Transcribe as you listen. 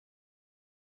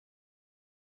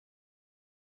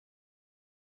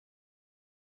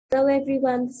Hello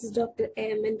everyone, this is Dr.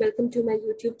 M and welcome to my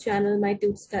YouTube channel, My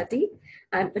Tooth Study.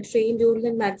 I'm a trained oral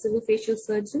and maxillofacial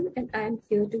surgeon and I'm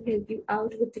here to help you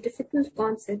out with the difficult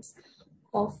concepts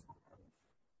of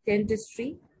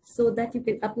dentistry so that you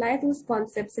can apply those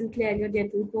concepts and clear your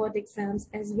dental board exams,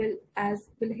 as well as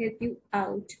will help you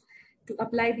out to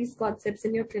apply these concepts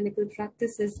in your clinical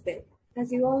practice as well. As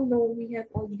you all know, we have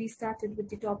already started with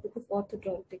the topic of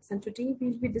orthodontics, and today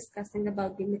we'll be discussing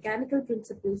about the mechanical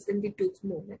principles in the tooth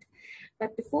movement.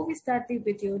 But before we start the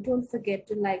video, don't forget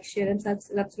to like, share, and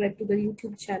subscribe to the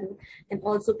YouTube channel, and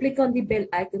also click on the bell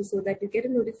icon so that you get a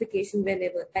notification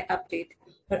whenever I update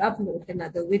or upload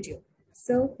another video.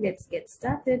 So let's get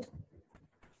started.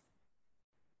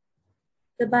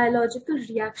 The biological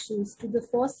reactions to the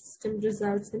force system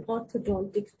results in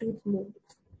orthodontic tooth movement.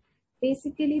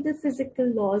 Basically, the physical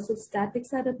laws of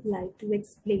statics are applied to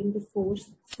explain the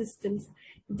force systems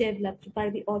developed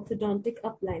by the orthodontic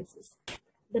appliances.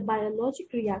 The biologic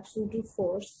reaction to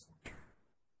force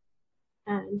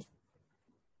and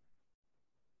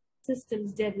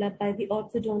systems developed by the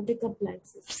orthodontic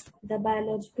appliances. The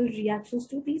biological reactions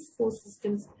to these force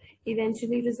systems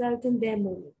eventually result in their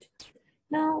movement.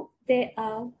 Now, there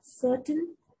are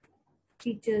certain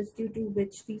features due to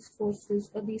which these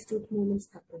forces or these tooth movements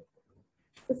happen.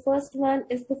 The first one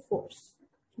is the force.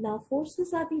 Now,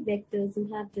 forces are the vectors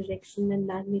and have direction and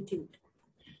magnitude.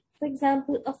 For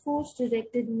example, a force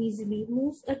directed mesially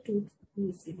moves a tooth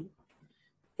mesially.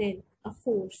 Then, a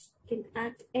force can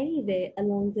act anywhere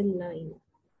along the line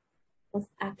of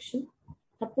action.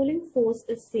 A pulling force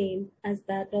is same as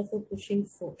that of a pushing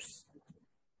force.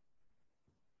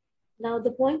 Now,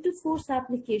 the point of force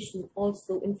application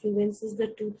also influences the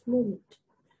tooth movement.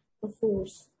 A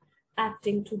force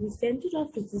acting to the center of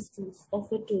resistance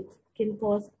of a tooth can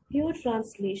cause pure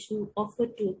translation of a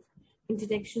tooth in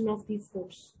direction of the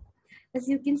force. As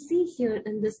you can see here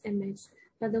in this image,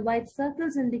 now the white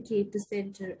circles indicate the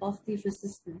center of the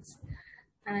resistance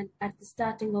and at the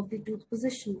starting of the tooth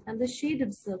position, and the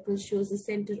shaded circle shows the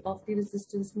center of the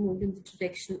resistance moved in the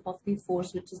direction of the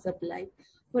force which is applied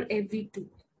for every tooth.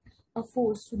 A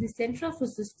force to the center of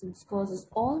resistance causes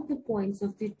all the points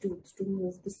of the tooth to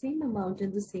move the same amount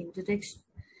in the same direction.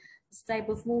 This type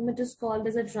of movement is called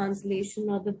as a translation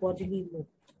or the bodily movement.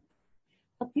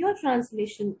 A pure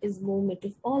translation is movement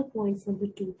of all points of the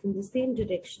tooth in the same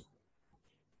direction,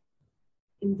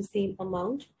 in the same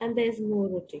amount, and there is no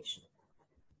rotation.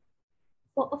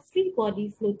 For a free body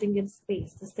floating in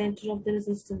space, the center of the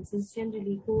resistance is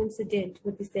generally coincident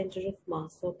with the center of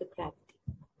mass or the gravity.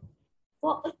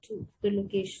 For a tooth, the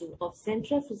location of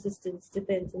center of resistance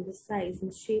depends on the size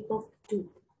and shape of the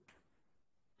tooth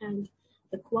and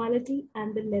the quality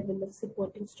and the level of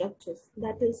supporting structures,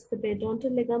 that is, the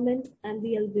periodontal ligament and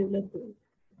the alveolar bone.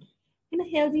 In a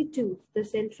healthy tooth, the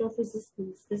center of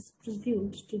resistance is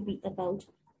presumed to be about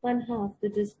 1/2 the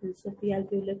distance of the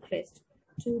alveolar crest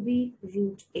to the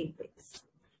root apex.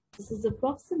 This is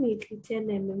approximately 10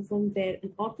 mm from where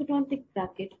an orthodontic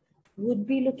bracket would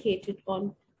be located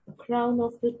on the crown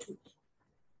of the tooth.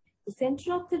 The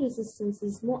center of the resistance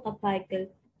is more apical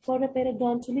for a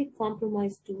periodontally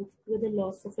compromised tooth with a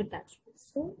loss of attachment.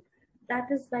 So that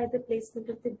is why the placement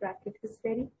of the bracket is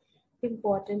very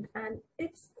important, and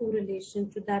its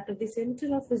correlation to that of the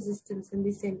center of resistance and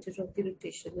the center of the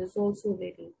rotation is also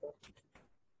very important.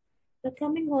 Now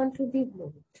coming on to the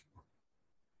moment.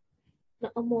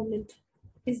 Now a moment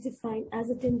is defined as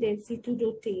a tendency to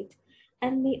rotate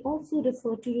and may also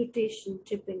refer to rotation,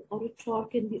 tipping, or a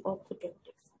torque in the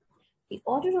orthodontics. The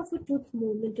order of a tooth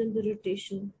movement in the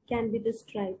rotation can be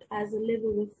described as a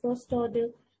lever of first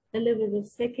order, a lever of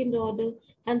second order,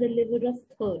 and the lever of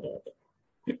third order.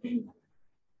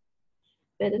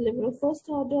 Where the lever of first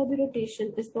order of the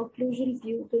rotation is the occlusal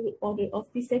view, the order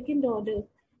of the second order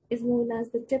is known as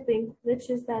the tipping, which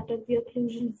is that of the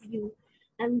occlusal view,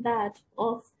 and that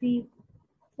of the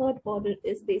third order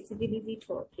is basically the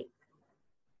torquing.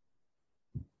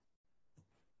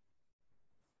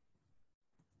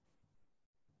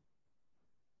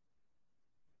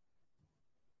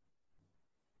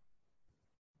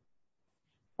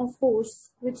 A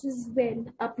force, which is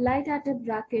when applied at a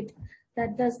bracket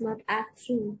that does not act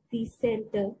through the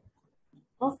center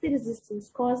of the resistance,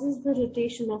 causes the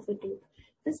rotation of a tooth.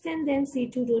 This tendency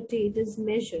to rotate is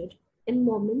measured in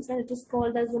moments, and it is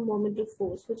called as the moment of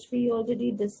force, which we already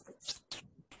discussed.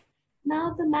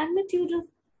 Now, the magnitude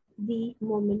of the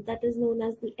moment, that is known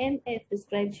as the MF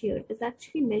described here, is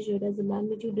actually measured as the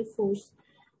magnitude of force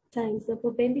times the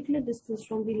perpendicular distance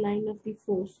from the line of the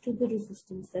force to the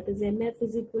resistance, that is MF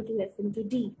is equal to F into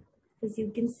D, as you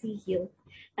can see here.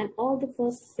 And all the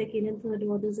first, second, and third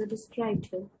orders are described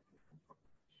here.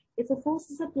 If a force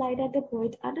is applied at a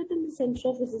point other than the center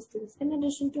of resistance, in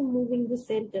addition to moving the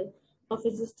center of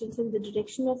resistance in the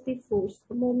direction of the force,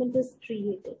 a moment is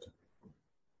created.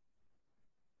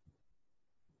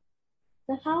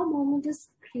 The how moment is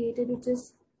created, which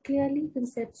is clearly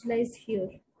conceptualized here.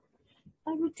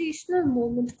 A rotational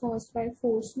moment caused by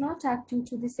force not acting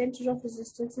to the center of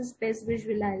resistance is best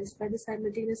visualized by the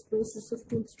simultaneous process of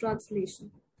tooth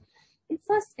translation. In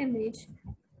first image,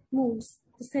 moves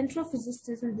the center of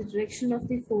resistance in the direction of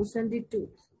the force and the tooth.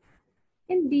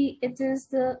 In B, it is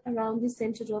around the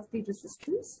center of the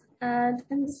resistance. And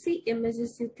in the C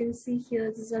images, you can see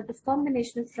here the sort of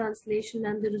combination of translation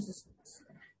and the resistance,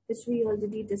 which we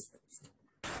already discussed.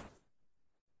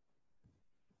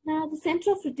 Now, the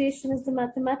center of rotation is the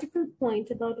mathematical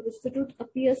point about which the tooth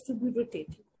appears to be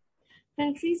rotating. By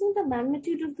increasing the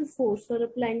magnitude of the force or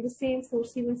applying the same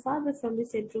force even farther from the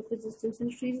center of resistance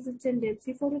increases the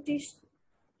tendency for rotation.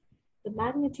 The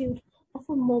magnitude of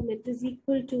a moment is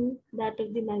equal to that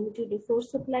of the magnitude of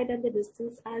force applied at the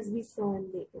distance, as we saw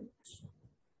in the image.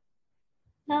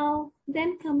 Now,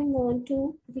 then coming on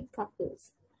to the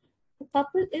couples. A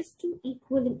couple is two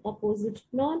equal and opposite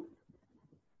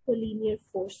non-collinear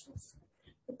forces.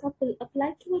 The couple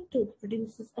applied to a tooth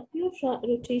produces a pure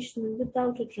rotation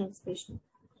without a translation.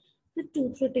 The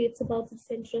tooth rotates about its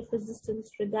center of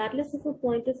resistance regardless of a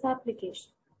point of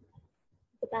application.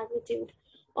 The magnitude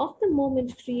of the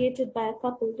moment created by a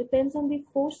couple depends on the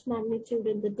force magnitude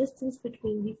and the distance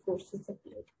between the forces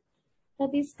applied. Now,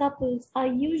 these couples are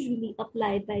usually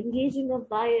applied by engaging a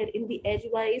wire in the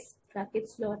edgewise bracket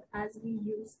slot as we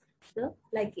use the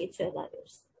ligature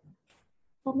wires.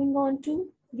 Coming on to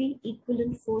the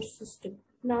equivalent force system.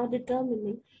 Now,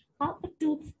 determining how a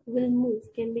tooth will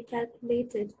move can be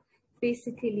calculated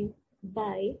basically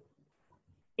by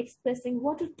expressing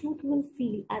what a tooth will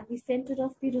feel at the center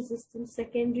of the resistance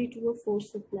secondary to a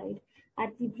force applied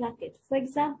at the bracket. For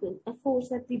example, a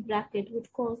force at the bracket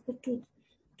would cause the tooth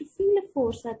to feel a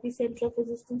force at the center of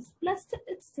resistance plus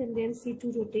its tendency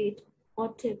to rotate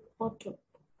or tip or torque.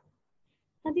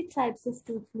 Now, the types of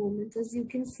tooth movements, as you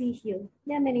can see here,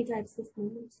 there are many types of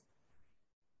movements.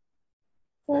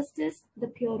 First is the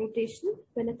pure rotation.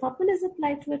 When a couple is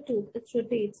applied to a tooth, it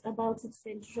rotates about its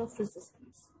center of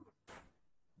resistance.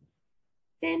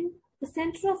 Then the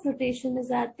center of rotation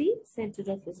is at the center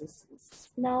of resistance.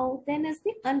 Now, then is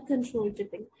the uncontrolled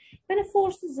tipping. When a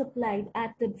force is applied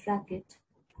at the bracket,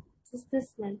 just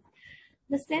this one,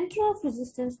 the center of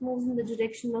resistance moves in the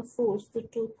direction of force. The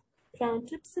tooth crown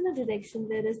tips in a direction,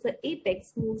 whereas the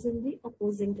apex moves in the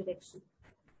opposing direction.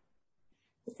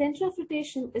 The center of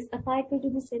rotation is apical to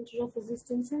the center of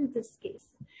resistance in this case.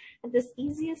 And this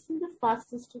easiest and the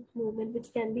fastest tooth movement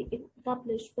which can be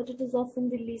accomplished, but it is often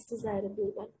the least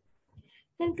desirable one.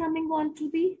 Then coming on to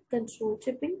the control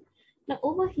tipping. Now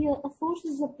over here, a force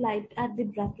is applied at the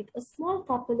bracket. A small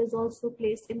couple is also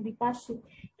placed in the partial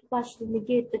to partially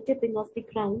negate the tipping of the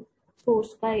crown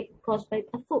caused by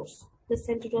a force. The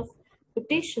center of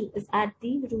rotation is at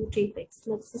the root apex.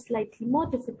 Now this is a slightly more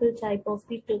difficult type of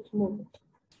the tooth movement.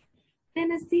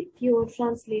 Then is the pure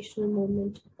translational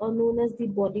moment, or known as the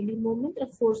bodily moment. A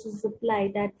force is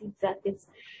applied at the brackets,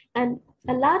 and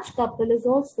a large couple is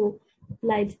also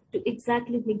applied to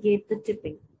exactly negate the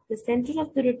tipping. The center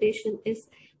of the rotation is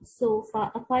so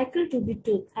far apical to the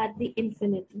tooth at the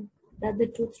infinity that the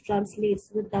tooth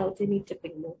translates without any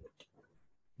tipping moment,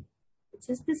 which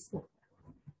is this one.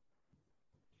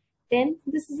 Then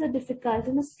this is a difficult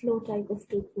and a slow type of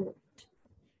tooth movement.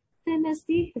 Then is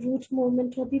the root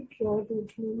movement or the pure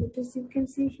root movement, as you can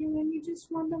see here when you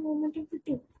just want the movement of the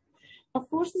tooth. A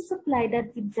force is applied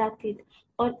at the bracket,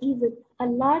 or even a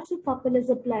larger couple is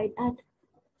applied at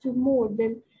to more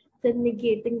than the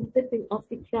negating the tipping of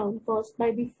the crown caused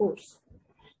by the force.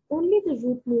 Only the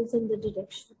root moves in the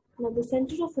direction. Now the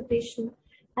center of rotation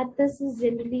at this is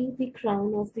generally the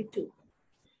crown of the tooth.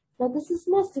 Now this is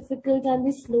most difficult and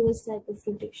the slowest type of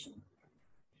rotation.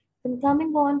 Then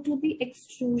coming on to the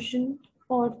extrusion,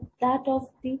 or that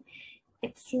of the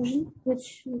extrusion,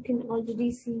 which you can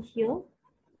already see here.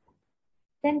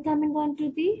 Then coming on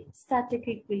to the static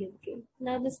equilibrium.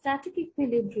 Now the static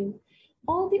equilibrium,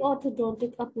 all the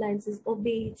orthodontic appliances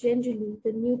obey generally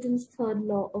the Newton's third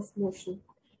law of motion.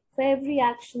 For every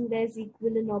action, there is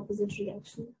equal and opposite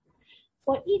reaction.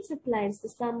 For each appliance, the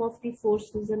sum of the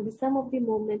forces and the sum of the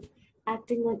moment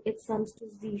acting on it sums to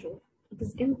 0. It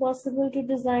is impossible to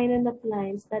design an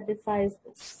appliance that defies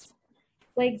this.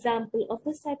 For example, of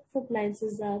this type of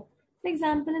appliances are, for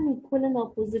example, an equal and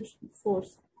opposite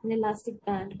force. An elastic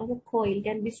band or a coil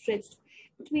can be stretched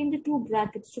between the two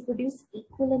brackets to produce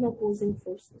equal and opposing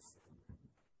forces.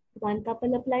 One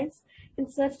couple appliance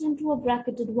inserted into a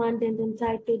bracketed one end and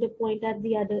tied to the point at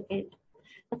the other end.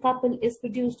 A couple is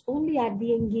produced only at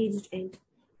the engaged end.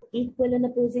 Equal and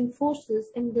opposing forces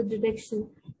in the direction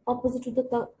opposite to the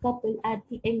couple at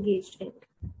the engaged end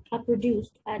are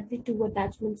produced at the two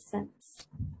attachment sites.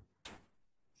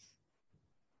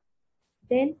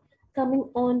 Then coming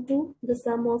on to the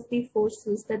sum of the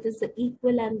forces, that is the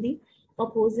equal and the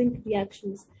opposing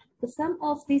reactions. The sum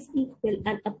of these equal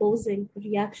and opposing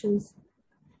reactions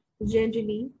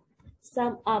generally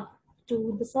sum up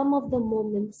to the sum of the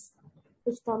moments,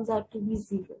 which comes out to be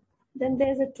zero. Then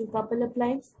there's a two couple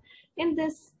appliance. In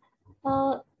this,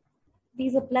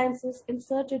 these appliances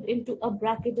inserted into a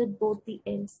bracket at both the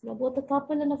ends. Now both a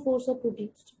couple and a force are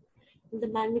produced. And the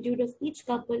magnitude of each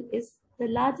couple is the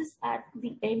largest at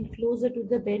the end closer to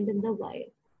the bend in the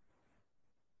wire.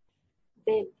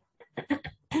 Then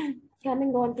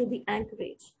coming on to the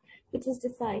anchorage, which is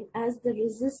defined as the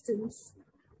resistance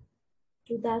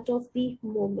to that of the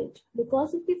moment.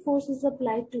 Because of the forces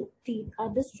applied to teeth are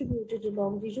distributed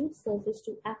along the root surface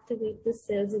to activate the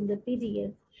cells in the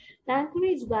PDN, the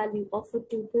anchorage value of a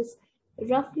tooth is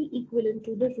roughly equivalent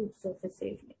to the root surface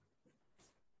area.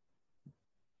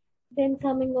 Then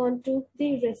coming on to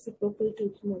the reciprocal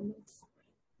tooth movements.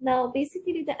 Now,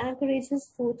 basically, the anchorage has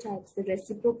four types: the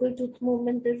reciprocal tooth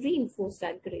movement, the reinforced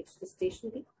anchorage, the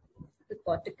stationary, the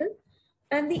cortical,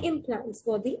 and the implants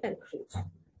for the anchorage.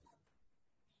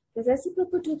 The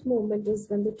reciprocal tooth movement is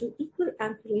when the two equal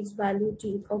anchorage value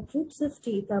teeth or groups of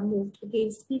teeth are moved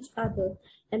against each other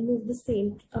and move the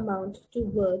same amount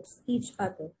towards each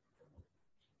other.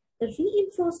 The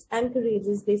reinforced anchorage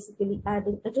is basically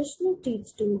adding additional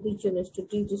teeth to the unit to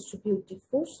redistribute the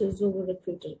forces over a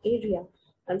greater area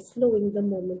and slowing the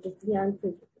movement of the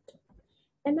anchorage.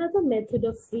 Another method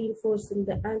of reinforcing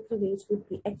the anchorage would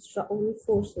be extraoral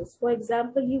forces. For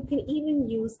example, you can even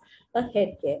use a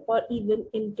headgear or even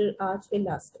inter-arch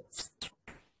elastics.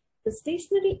 The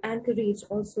stationary anchorage,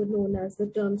 also known as the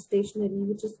term stationary,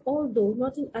 which is although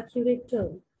not an accurate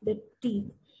term, the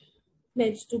teeth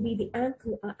meant to be the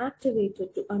ankle are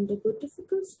activated to undergo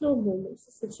difficult slow movements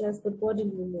such as the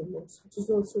bodily movements, which is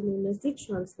also known as the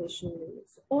translation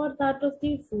movements, or that of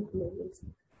the foot movements,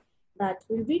 that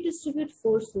will redistribute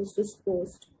forces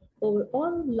disposed over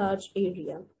all large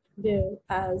area,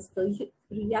 whereas the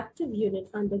reactive unit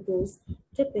undergoes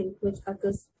tipping, which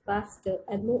occurs faster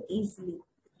and more easily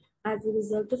as a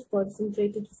result of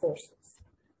concentrated forces.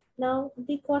 Now,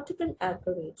 the cortical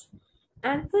anchorage.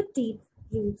 Anchor teeth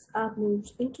roots are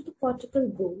moved into the cortical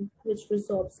bone, which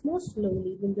resorbs more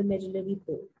slowly than the medullary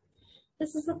bone.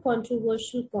 This is a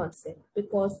controversial concept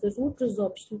because the root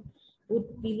resorption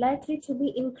would be likely to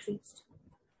be increased.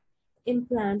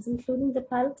 Implants, including the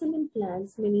palatal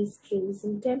implants, mini screws,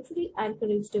 and temporary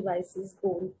anchorage devices,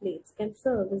 bone plates, can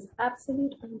serve as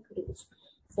absolute anchorage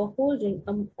for holding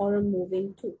or a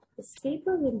moving tooth. The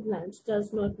staple implant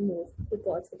does not move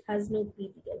because it has no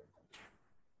PDL.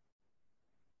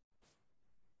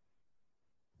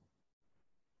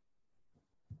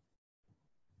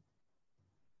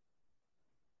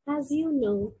 As you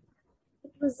know,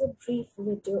 it was a brief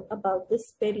video about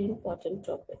this very important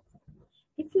topic.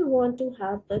 If you want to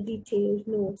have the detailed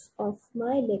notes of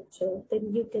my lecture,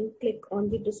 then you can click on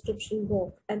the description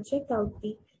box and check out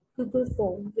the Google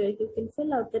form where you can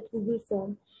fill out that Google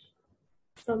form,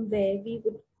 from where we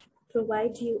would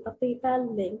provide you a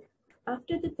PayPal link.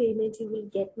 After the payment, you will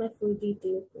get my full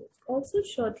detailed notes. Also,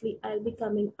 shortly, I'll be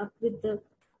coming up with the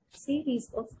series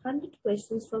of 100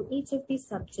 questions from each of these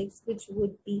subjects, which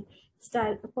would be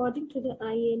styled according to the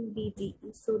INBDE,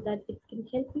 so that it can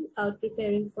help you out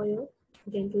preparing for your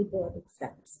dental board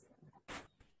exams.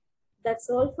 That's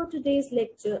all for today's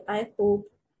lecture. I hope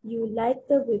you liked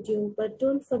the video, but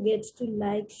don't forget to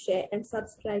like, share, and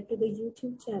subscribe to the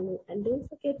YouTube channel. And don't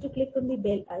forget to click on the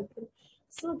bell icon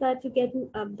so that you get an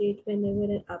update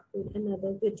whenever I upload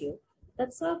another video.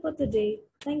 That's all for today.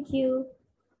 Thank you.